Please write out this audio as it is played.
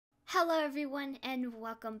Hello everyone and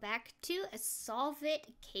welcome back to SolveIt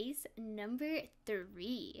case number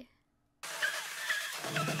 3.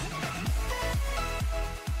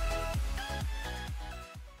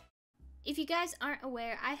 If you guys aren't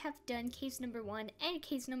aware, I have done case number 1 and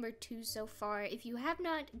case number 2 so far. If you have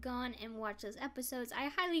not gone and watched those episodes,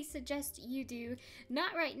 I highly suggest you do.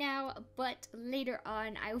 Not right now, but later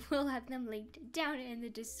on. I will have them linked down in the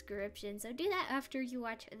description. So do that after you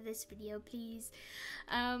watch this video, please.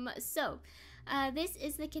 This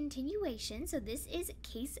is the continuation. So this is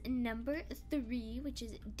case number 3, which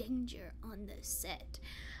is Danger on the Set.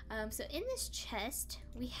 So in this chest,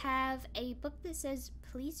 we have a book that says,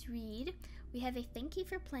 please read. We have a thank you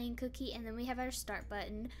for playing cookie, and then we have our start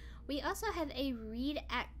button. We also have a read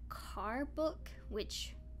at car book,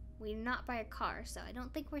 which we're not by a car, so I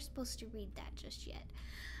don't think we're supposed to read that just yet.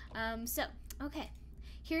 Okay.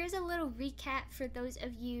 Here's a little recap for those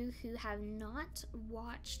of you who have not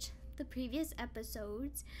watched the previous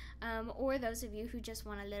episodes, or those of you who just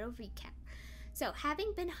want a little recap. So,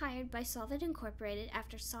 having been hired by SolveIt Incorporated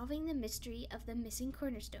after solving the mystery of the missing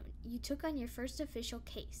cornerstone, you took on your first official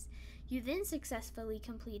case. You then successfully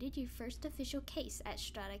completed your first official case at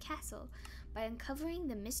Strata Castle by uncovering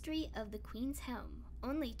the mystery of the Queen's Helm,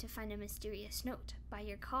 only to find a mysterious note by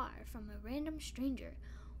your car from a random stranger.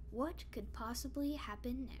 What could possibly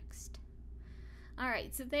happen next?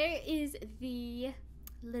 Alright, so there is the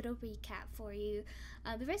little recap for you.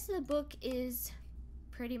 The rest of the book is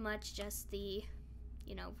pretty much just the,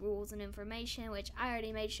 rules and information, which I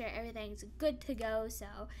already made sure everything's good to go, so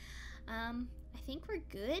I think we're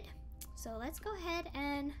good. So let's go ahead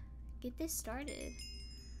and get this started.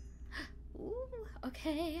 Ooh,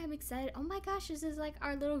 okay, I'm excited. Oh my gosh, this is like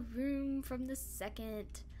our little room from the second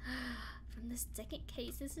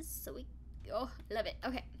case. This is so, oh, love it.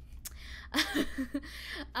 Okay.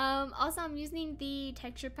 Also, I'm using the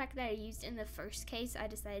texture pack that I used in the first case. I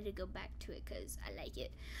decided to go back to it because I like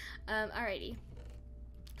it. Alrighty.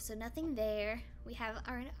 So nothing there. We have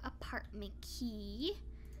our apartment key.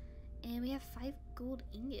 And we have 5 gold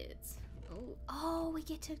ingots. Oh, we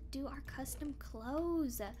get to do our custom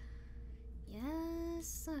clothes.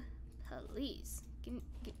 Yes. Please. Give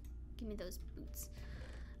me those boots.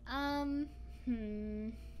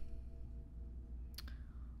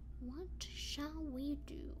 What shall we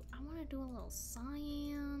do? I want to do a little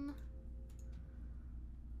cyan.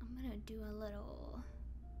 I'm gonna do a little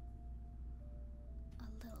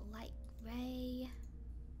light gray.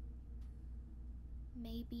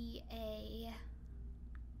 Maybe a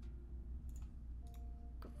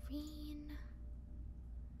green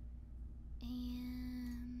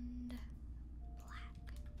and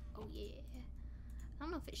black. Oh yeah. I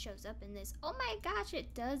don't know if it shows up in this. Oh my gosh,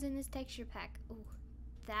 it does in this texture pack. Oh.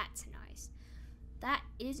 That's nice. That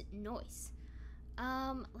is nice.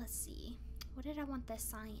 Let's see. What did I want the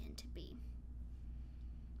cyan to be?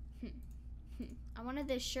 I wanted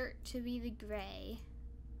the shirt to be the gray.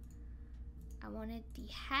 I wanted the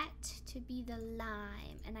hat to be the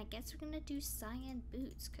lime. And I guess we're gonna do cyan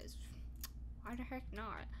boots, because why the heck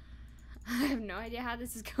not? I have no idea how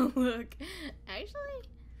this is gonna look. Actually,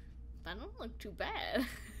 that don't look too bad.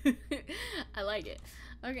 I like it.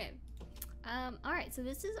 Okay. Alright, so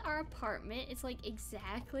this is our apartment. It's like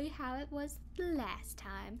exactly how it was the last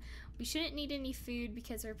time. We shouldn't need any food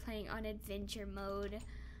because we're playing on adventure mode.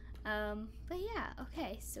 But yeah,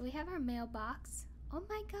 okay, so we have our mailbox. Oh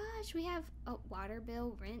my gosh, we have a water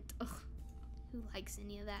bill, rent. Ugh, who likes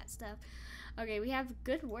any of that stuff? Okay, we have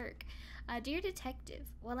good work. Dear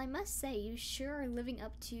detective, well, I must say you sure are living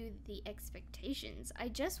up to the expectations. I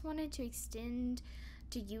just wanted to extend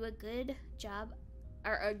to you a good job,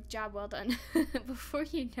 or a job well done. Before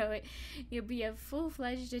you know it, you'll be a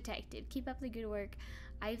full-fledged detective. Keep up the good work.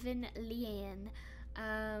 Ivan Lian,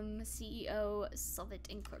 CEO, SolveIt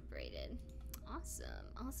Incorporated. Awesome,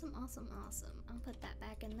 awesome, awesome, awesome. I'll put that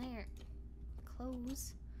back in there.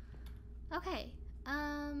 Close. Okay,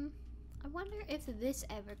 I wonder if this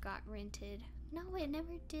ever got rented. No, it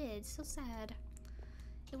never did. So sad.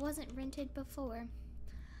 It wasn't rented before.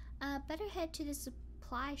 Better head to the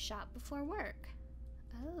supply shop before work.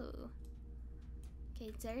 Oh.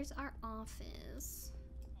 Okay, there's our office.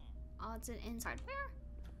 Odds and ends hardware.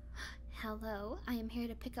 Hello, I am here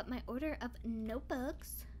to pick up my order of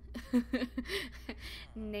notebooks.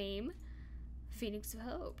 Name,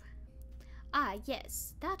 PhoenixofHope. Ah,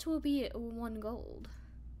 yes, that will be 1 gold.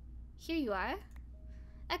 Here you are.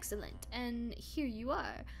 Excellent, and here you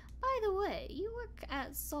are. By the way, you work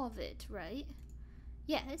at SolveIt, right?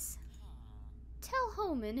 Yes. Tell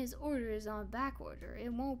Holman his order is on back order.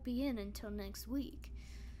 It won't be in until next week.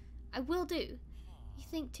 I will do. You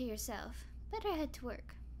think to yourself, better head to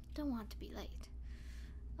work. Don't want to be late.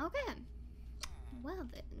 Okay. Well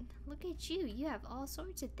then, look at you. You have all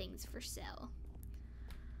sorts of things for sale.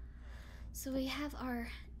 So we have our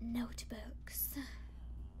notebooks.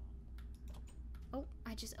 Oh,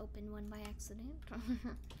 I just opened one by accident.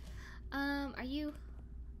 Are you...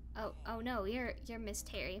 Oh no, you're Miss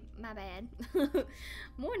Terry. My bad.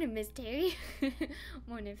 Morning, Miss Terry.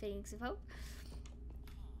 Morning, Phoenix of Hope.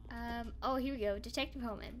 Oh, here we go. Detective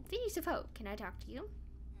Holman. Phoenix of Hope, can I talk to you?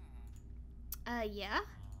 Yeah?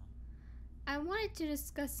 I wanted to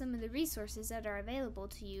discuss some of the resources that are available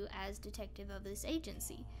to you as detective of this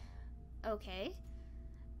agency. Okay.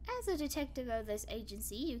 As a detective of this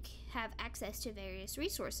agency, you have access to various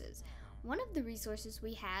resources. One of the resources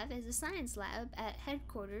we have is a science lab at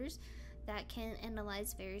headquarters that can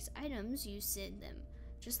analyze various items you send them.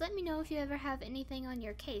 Just let me know if you ever have anything on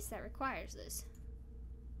your case that requires this.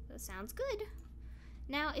 That sounds good.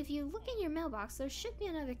 Now, if you look in your mailbox, there should be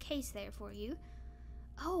another case there for you.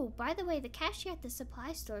 Oh, by the way, the cashier at the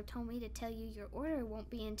supply store told me to tell you your order won't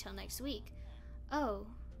be until next week. Oh,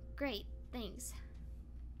 great, thanks.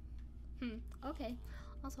 Okay.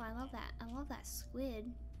 Also, I love that. I love that squid.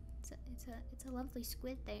 It's a lovely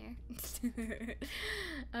squid there.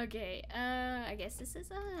 Okay, I guess this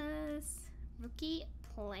is us. Rookie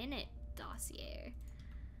Planet Dossier.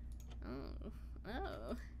 Oh.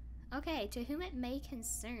 Okay, to whom it may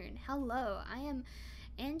concern. Hello, I am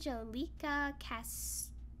Angelica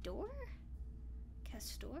Castor?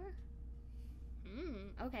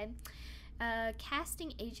 Okay.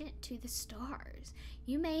 Casting agent to the stars.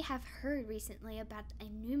 You may have heard recently about a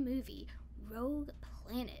new movie, Rogue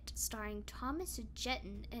Planet, starring Thomas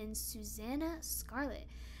Jetton and Susanna Scarlett.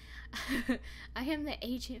 I am the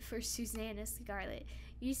agent for Susanna Scarlett.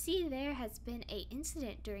 You see, there has been an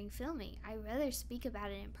incident during filming. I'd rather speak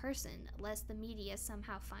about it in person, lest the media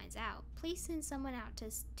somehow finds out. Please send someone out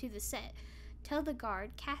to the set. Tell the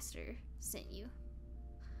guard Castor sent you.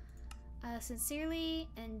 Sincerely,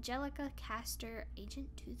 Angelica Castor,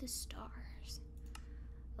 agent to the stars.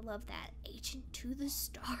 I love that, agent to the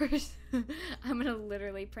stars. I'm gonna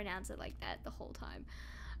literally pronounce it like that the whole time.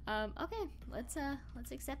 Okay, let's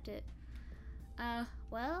accept it.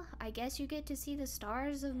 Well, I guess you get to see the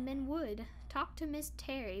stars of Menwood. Talk to Miss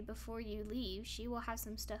Terry before you leave. She will have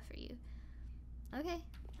some stuff for you. Okay,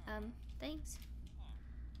 thanks.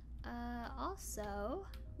 Also,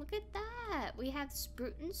 look at that. We have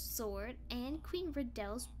Spruton's sword and Queen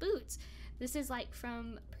Riddell's boots. This is like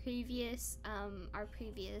from previous, our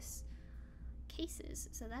previous cases,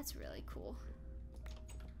 so that's really cool.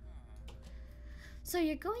 So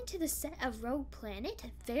you're going to the set of Rogue Planet?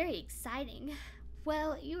 Very exciting.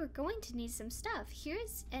 Well, you are going to need some stuff.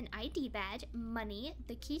 Here's an ID badge, money,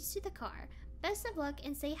 the keys to the car. Best of luck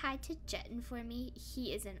and say hi to Jetton for me.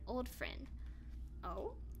 He is an old friend.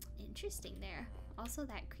 Oh, interesting there. Also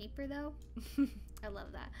that creeper though. I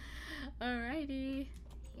love that. Alrighty,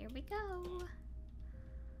 here we go.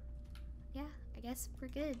 Yeah, I guess we're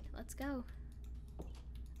good. Let's go.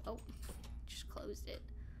 Oh, just closed it.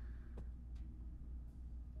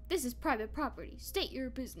 This is private property. State your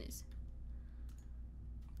business.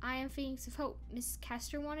 I am Phoenix of Hope. Miss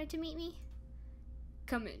Castor wanted to meet me.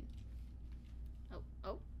 Come in.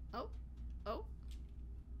 Oh.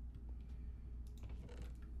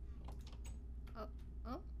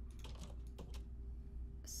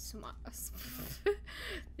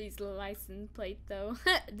 These license plate though.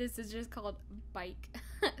 This is just called bike.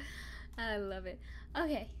 I love it.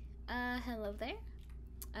 Okay. Hello there.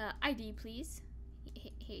 ID please.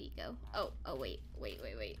 Here you go. Oh wait.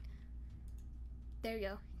 There you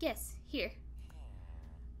go. Yes, here.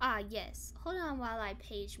 Ah, yes. Hold on while I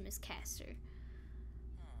page Miss Castor.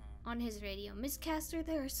 On his radio. Miss Castor,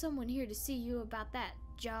 there is someone here to see you about that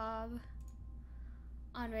job.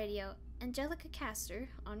 On radio. Angelica Castor,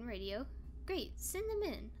 on radio. Great, send them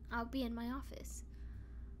in. I'll be in my office.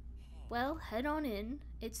 Well, head on in.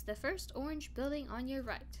 It's the first orange building on your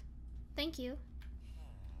right. Thank you.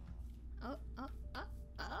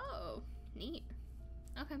 Oh, neat.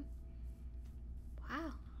 Okay.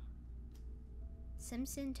 Wow.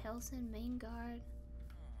 Simpson, Telson, main guard.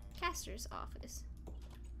 Castor's office.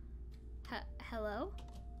 Hello?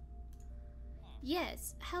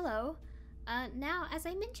 Yes, hello. Now, as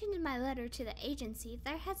I mentioned in my letter to the agency,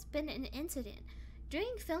 there has been an incident.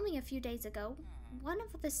 During filming a few days ago, one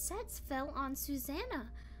of the sets fell on Susanna.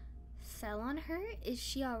 Fell on her? Is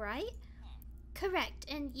she alright? Correct,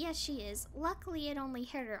 and yes she is. Luckily it only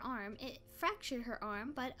hurt her arm. It fractured her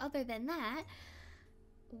arm, but other than that...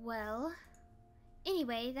 Well...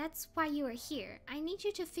 Anyway, that's why you are here. I need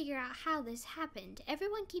you to figure out how this happened.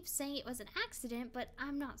 Everyone keeps saying it was an accident, but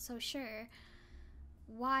I'm not so sure.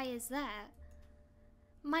 Why is that?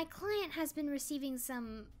 My client has been receiving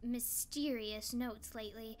some mysterious notes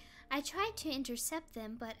lately. I tried to intercept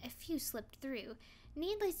them, but a few slipped through.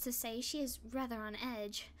 Needless to say, she is rather on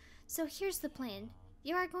edge. So here's the plan.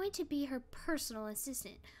 You are going to be her personal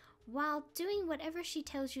assistant, while doing whatever she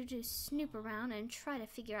tells you to snoop around and try to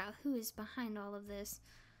figure out who is behind all of this.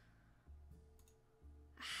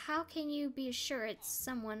 How can you be sure it's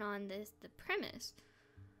someone on the premise?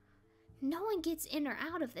 No one gets in or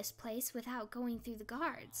out of this place without going through the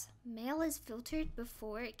guards. Mail is filtered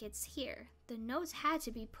before it gets here. The notes had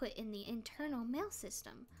to be put in the internal mail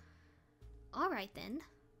system. Alright then.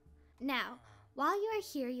 Now, while you are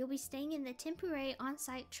here, you'll be staying in the temporary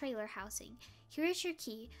on-site trailer housing. Here is your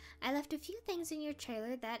key. I left a few things in your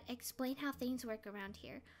trailer that explain how things work around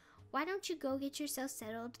here. Why don't you go get yourself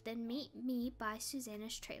settled, then meet me by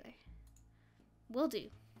Susanna's trailer. Will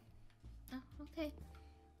do. Oh, okay.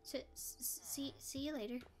 So, see you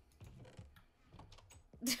later.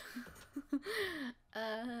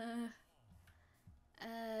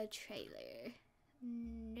 Trailer.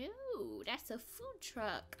 No, that's a food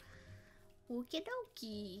truck. Okie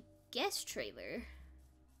dokie. Guest trailer.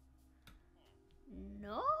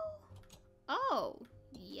 No? Oh,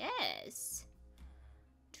 yes.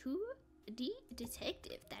 To the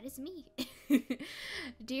detective. That is me.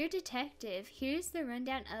 Dear detective, here's the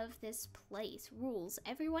rundown of this place. Rules.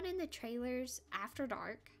 Everyone in the trailers after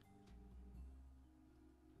dark.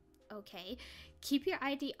 Okay. Keep your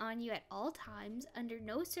ID on you at all times. Under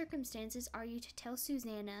no circumstances are you to tell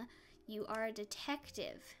Susanna you are a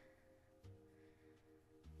detective.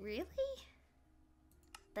 Really?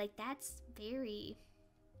 Like, that's very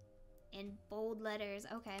in bold letters.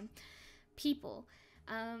 Okay. People.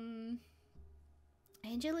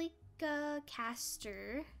 Angelica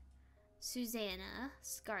Castor, Susanna,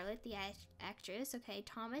 Scarlett, the actress. Okay.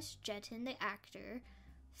 Thomas Jetton, the actor.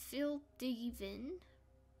 Phil Devin,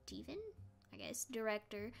 I guess,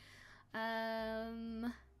 director.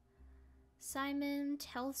 Simon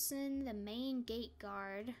Telson, the main gate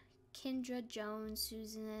guard. Kendra Jones,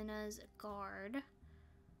 Susanna's guard.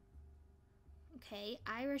 Okay,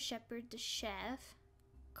 Ira Shepherd, the chef.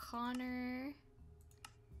 Connor.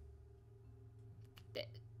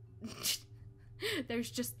 There's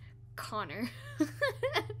just Connor.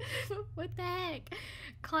 What the heck?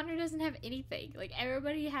 Connor doesn't have anything. Like,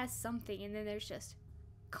 everybody has something, and then there's just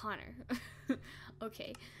Connor.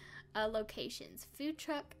 Okay. Locations: food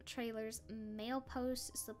truck, trailers, mail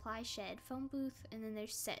post, supply shed, phone booth, and then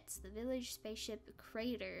there's sets: the village, spaceship,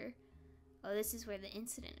 crater. Oh, this is where the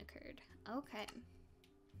incident occurred. Okay.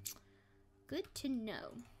 Good to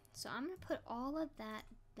know. So I'm gonna put all of that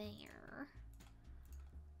there.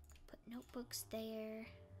 Put notebooks there.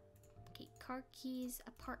 Okay, car keys,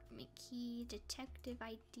 apartment key, detective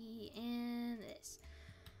ID, and this.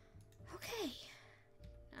 Okay.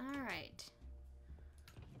 Alright.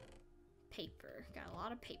 Paper. Got a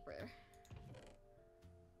lot of paper.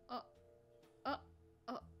 Oh.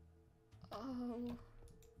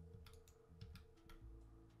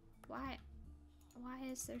 Why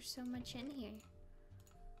is there so much in here?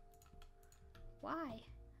 Why?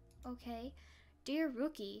 Okay. Dear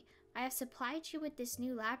Rookie, I have supplied you with this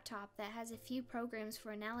new laptop that has a few programs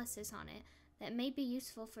for analysis on it that may be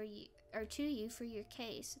useful for you or to you for your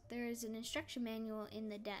case. There is an instruction manual in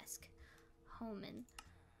the desk. Homan.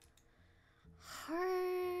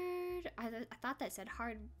 I thought that said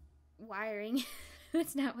hard wiring.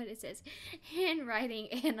 That's not what it says. Handwriting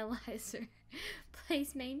analyzer.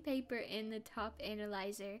 Place main paper in the top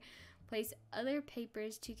analyzer. Place other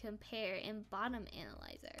papers to compare in bottom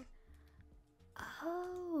analyzer.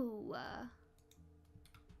 Oh,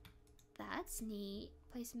 that's neat.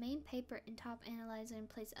 Place main paper in top analyzer and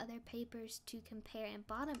place other papers to compare in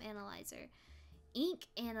bottom analyzer. Ink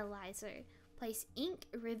analyzer. Place ink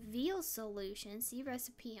reveal solution, see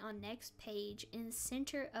recipe on next page, in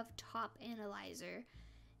center of top analyzer,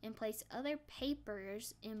 and place other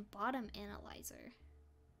papers in bottom analyzer.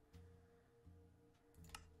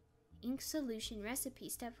 Ink solution recipe.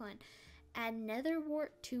 Step 1. Add nether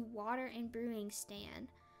wart to water and brewing stand.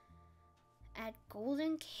 Add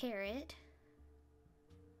golden carrot.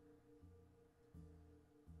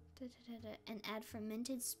 And add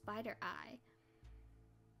fermented spider eye.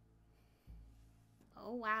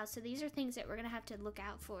 Oh wow, so these are things that we're gonna have to look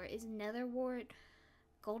out for. Is nether wart,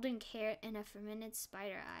 golden carrot, and a fermented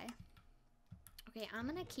spider eye. Okay, I'm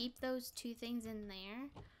gonna keep those two things in there.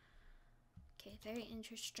 Okay, very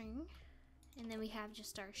interesting. And then we have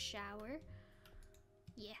just our shower.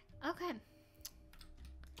 Yeah, okay.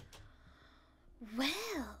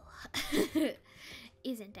 Well,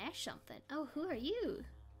 isn't that something? Oh, who are you?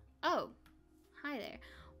 Oh, Hi there.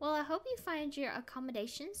 Well, I hope you find your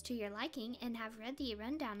accommodations to your liking and have read the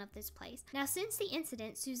rundown of this place. Now, since the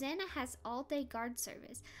incident, Susanna has all-day guard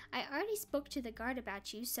service. I already spoke to the guard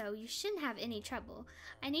about you, so you shouldn't have any trouble.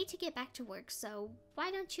 I need to get back to work, so why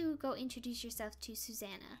don't you go introduce yourself to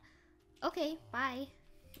Susanna? Okay, bye.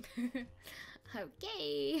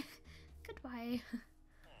 Okay. Goodbye.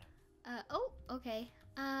 Oh, okay.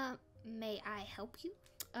 May I help you?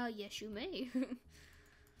 Yes, you may.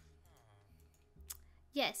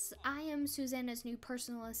 Yes, I am Susanna's new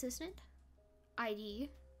personal assistant. ID.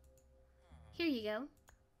 Here you go.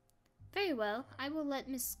 Very well, I will let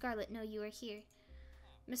Miss Scarlet know you are here.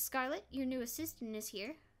 Miss Scarlet, your new assistant is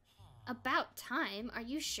here. About time. Are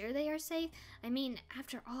you sure they are safe? I mean,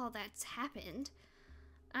 after all that's happened.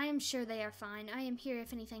 I am sure they are fine. I am here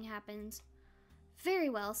if anything happens. Very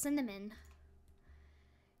well, send them in.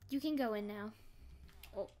 You can go in now.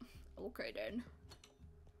 Oh, okay then.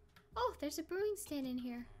 Oh, there's a brewing stand in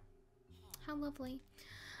here. How lovely.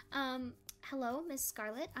 Hello, Miss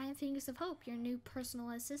Scarlet. I am PhoenixofHope, your new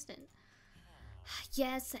personal assistant.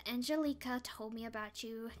 Yes, Angelica told me about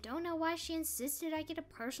you. Don't know why she insisted I get a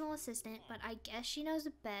personal assistant, but I guess she knows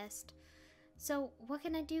it best. So, what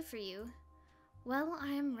can I do for you? Well,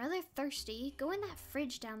 I am rather thirsty. Go in that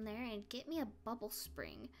fridge down there and get me a bubble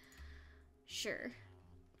spring. Sure.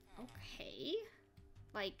 Okay.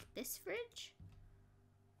 Like this fridge?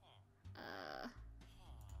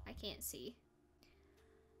 I can't see.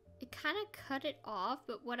 It kind of cut it off,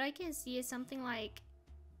 but what I can see is something like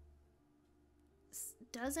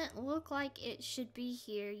doesn't look like it should be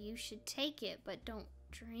here. You should take it, but don't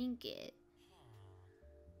drink it.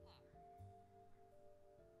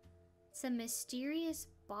 It's a mysterious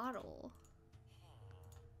bottle.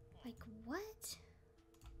 Like what?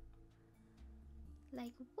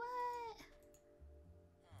 Like what?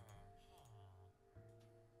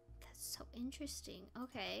 So interesting.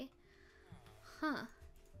 Okay. Huh.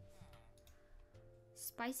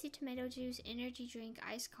 Spicy tomato juice, energy drink,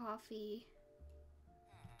 iced coffee.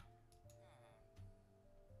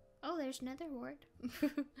 Oh, there's another word.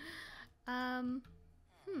 Oh,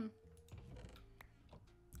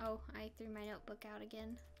 I threw my notebook out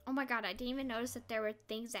again. Oh my god, I didn't even notice that there were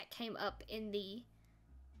things that came up in the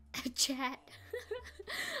chat.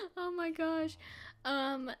 Oh my gosh.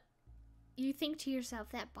 You think to yourself,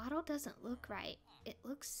 that bottle doesn't look right. It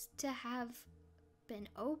looks to have been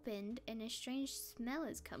opened and a strange smell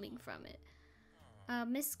is coming from it.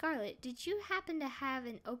 Miss Scarlet, did you happen to have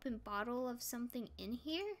an open bottle of something in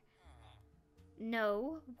here?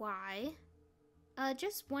 No, why?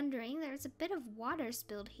 Just wondering, there's a bit of water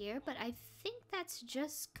spilled here, but I think that's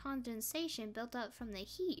just condensation built up from the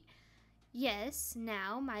heat. Yes,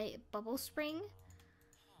 now my bubble spring?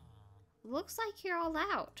 Looks like you're all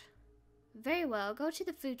out. Very well, go to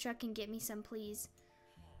the food truck and get me some, please.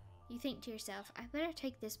 You think to yourself, I better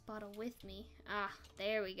take this bottle with me. Ah,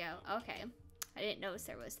 there we go. Okay. I didn't notice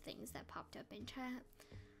there was things that popped up in chat.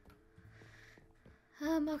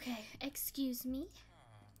 Okay. Excuse me.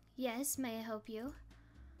 Yes, may I help you?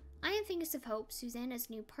 I am PhoenixofHope, Susanna's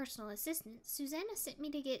new personal assistant. Susanna sent me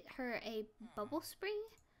to get her a bubble spring?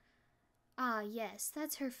 Ah, yes,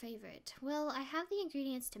 that's her favorite. Well, I have the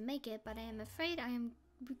ingredients to make it, but I am afraid I am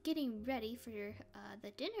getting ready for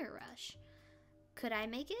the dinner rush. Could I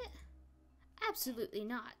make it? Absolutely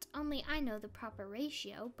not. Only I know the proper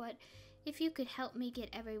ratio, but if you could help me get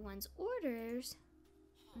everyone's orders,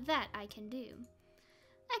 that I can do.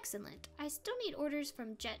 Excellent. I still need orders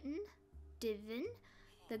from Jetton, Divin,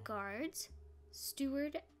 the guards,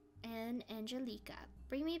 Steward, and Angelica.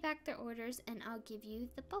 Bring me back their orders and I'll give you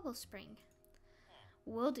the bubble spring.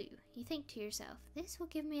 Will do. You think to yourself, this will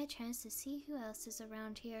give me a chance to see who else is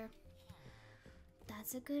around here.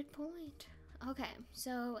 That's a good point. Okay,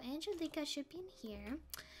 so Angelica should be in here.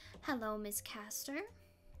 Hello, Miss Castor.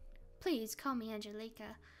 Please call me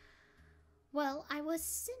Angelica. Well, I was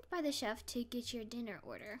sent by the chef to get your dinner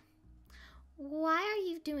order. Why are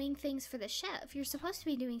you doing things for the chef? You're supposed to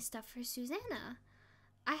be doing stuff for Susanna.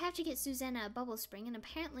 I have to get Susanna a bubble spring, and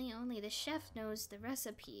apparently only the chef knows the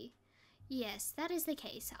recipe. Yes, that is the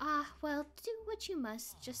case. Ah, well, do what you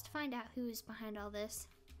must. Just find out who is behind all this.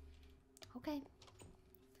 Okay.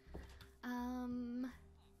 I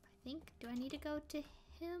think, do I need to go to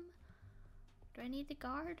him? Do I need the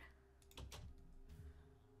guard?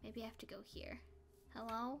 Maybe I have to go here.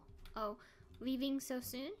 Hello? Oh, leaving so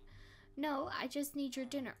soon? No, I just need your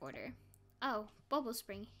dinner order. Oh, bubble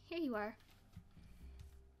spring. Here you are.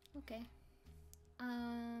 Okay.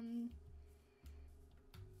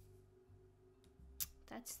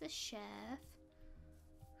 That's the chef.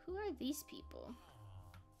 Who are these people?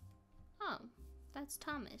 Oh, that's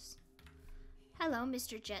Thomas. Hello,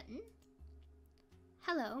 Mr. Jetton.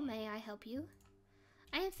 Hello, may I help you?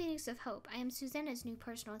 I am PhoenixofHope. I am Susanna's new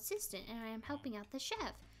personal assistant, and I am helping out the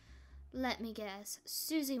chef. Let me guess.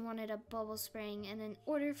 Susie wanted a bubble spring, and in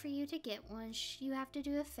order for you to get one, you have to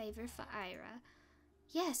do a favor for Ira.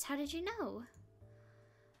 Yes, how did you know?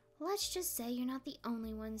 Let's just say you're not the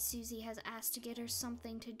only one Susie has asked to get her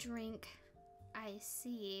something to drink. I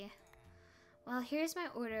see. Well, here's my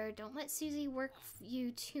order. Don't let Susie work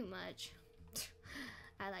you too much.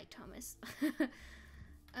 I like Thomas.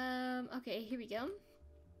 Okay, here we go.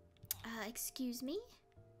 Excuse me?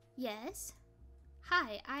 Yes?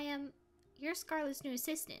 Hi, I am your Scarlett's new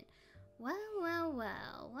assistant. Well, well,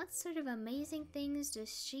 well. What sort of amazing things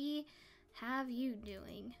does she have you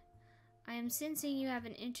doing? I am sensing you have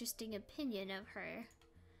an interesting opinion of her.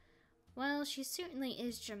 Well, she certainly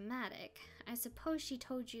is dramatic. I suppose she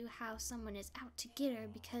told you how someone is out to get her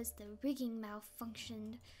because the rigging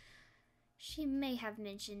malfunctioned. She may have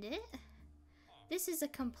mentioned it. This is a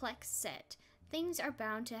complex set. Things are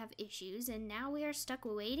bound to have issues, and now we are stuck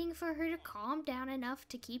waiting for her to calm down enough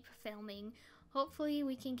to keep filming. Hopefully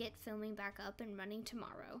we can get filming back up and running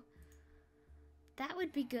tomorrow. That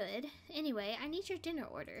would be good. Anyway, I need your dinner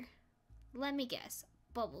order. Let me guess.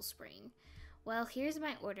 Bubble spring. Well, here's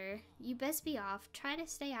my order. You best be off. Try to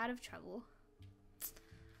stay out of trouble.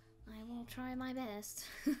 I will try my best.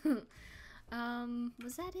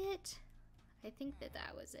 Was that it? I think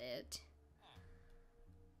that was it.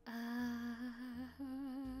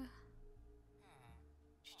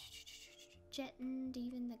 Jettoned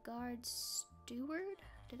even the guard steward?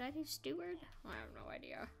 Did I do steward? I have no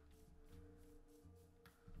idea.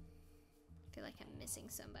 I feel like I'm missing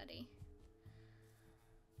somebody.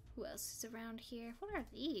 Who else is around here? What are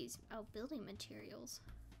these? Oh, building materials.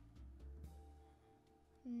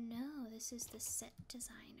 No, this is the set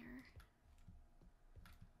designer.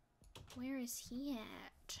 Where is he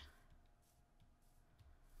at?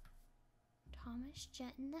 Thomas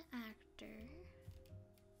Jetton, the actor.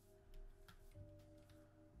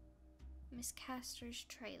 Miss Castor's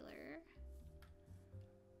trailer.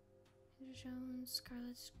 Jones,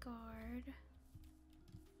 Scarlett's guard.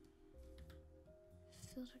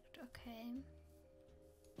 Okay.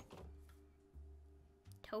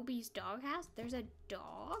 Toby's doghouse? There's a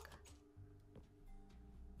dog?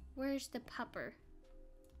 Where's the pupper?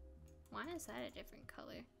 Why is that a different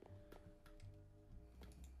color?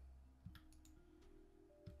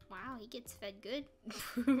 Wow, he gets fed good.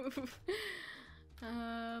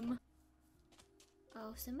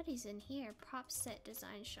 Oh, somebody's in here. Prop set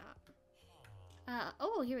design shop.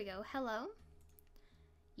 Oh, here we go. Hello?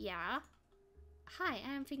 Yeah? Hi,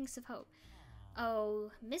 I'm PhoenixofHope.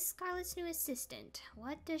 Oh, Miss Scarlett's new assistant.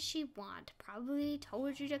 What does she want? Probably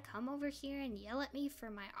told you to come over here and yell at me for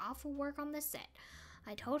my awful work on the set.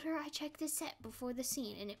 I told her I checked the set before the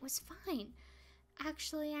scene and it was fine.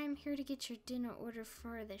 Actually, I'm here to get your dinner order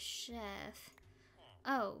for the chef.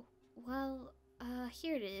 Oh, well,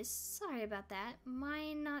 here it is. Sorry about that.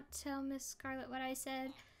 Mind not tell Miss Scarlett what I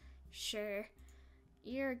said? Sure.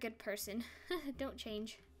 You're a good person. Don't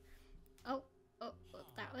change. Oh,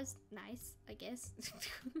 that was nice, I guess.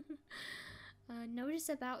 Notice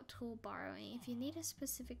about tool borrowing. If you need a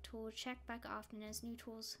specific tool, check back often as new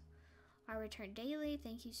tools are returned daily.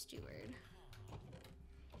 Thank you, steward.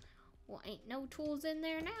 Well, ain't no tools in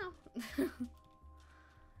there now.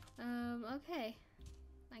 Okay.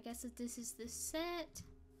 I guess that this is the set.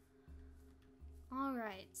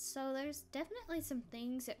 Alright, so there's definitely some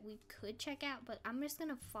things that we could check out, but I'm just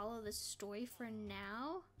gonna follow the story for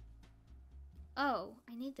now. Oh,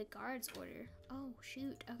 I need the guard's order. Oh,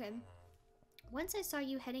 shoot. Okay. Once I saw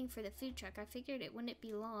you heading for the food truck, I figured it wouldn't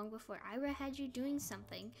be long before Ira had you doing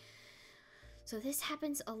something. So this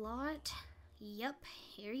happens a lot. Yup,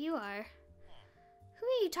 here you are. Who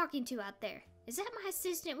are you talking to out there? Is that my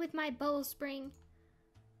assistant with my bowl spring?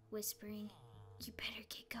 Whispering. You better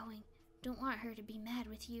get going. Don't want her to be mad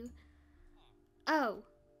with you. Oh.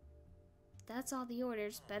 That's all the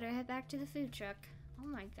orders. Better head back to the food truck. Oh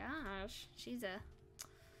my gosh. She's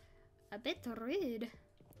a bit rude.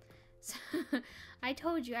 So, I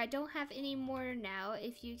told you I don't have any more now.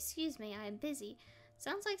 If you excuse me, I am busy.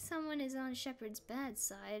 Sounds like someone is on Shepard's bad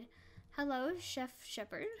side. Hello, Chef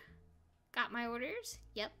Shepard. Got my orders?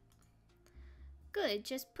 Yep. Good,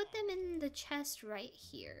 just put them in the chest right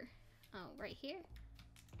here. Oh, right here?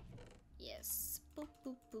 Yes. Boop,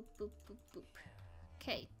 boop, boop, boop, boop, boop.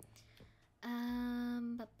 Okay.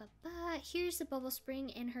 Here's the bubble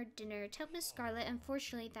spring and her dinner. Tell Miss Scarlett,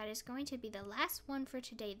 unfortunately, that is going to be the last one for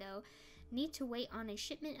today, though. Need to wait on a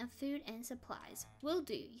shipment of food and supplies. Will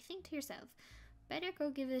do. You think to yourself, better go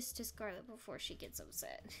give this to Scarlett before she gets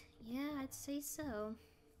upset. Yeah, I'd say so.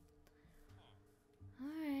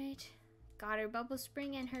 Alright. Got her bubble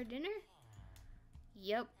spring and her dinner?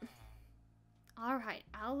 Yep. Alright,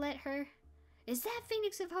 I'll let her... Is that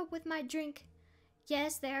Phoenix of Hope with my drink?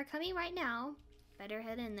 Yes, they are coming right now. Better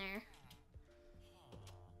head in there.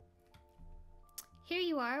 Here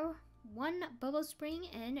you are. 1 bubble spring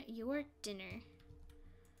and your dinner.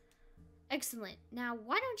 Excellent. Now,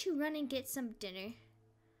 why don't you run and get some dinner?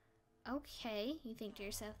 Okay, you think to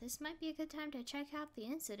yourself, this might be a good time to check out the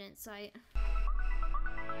incident site.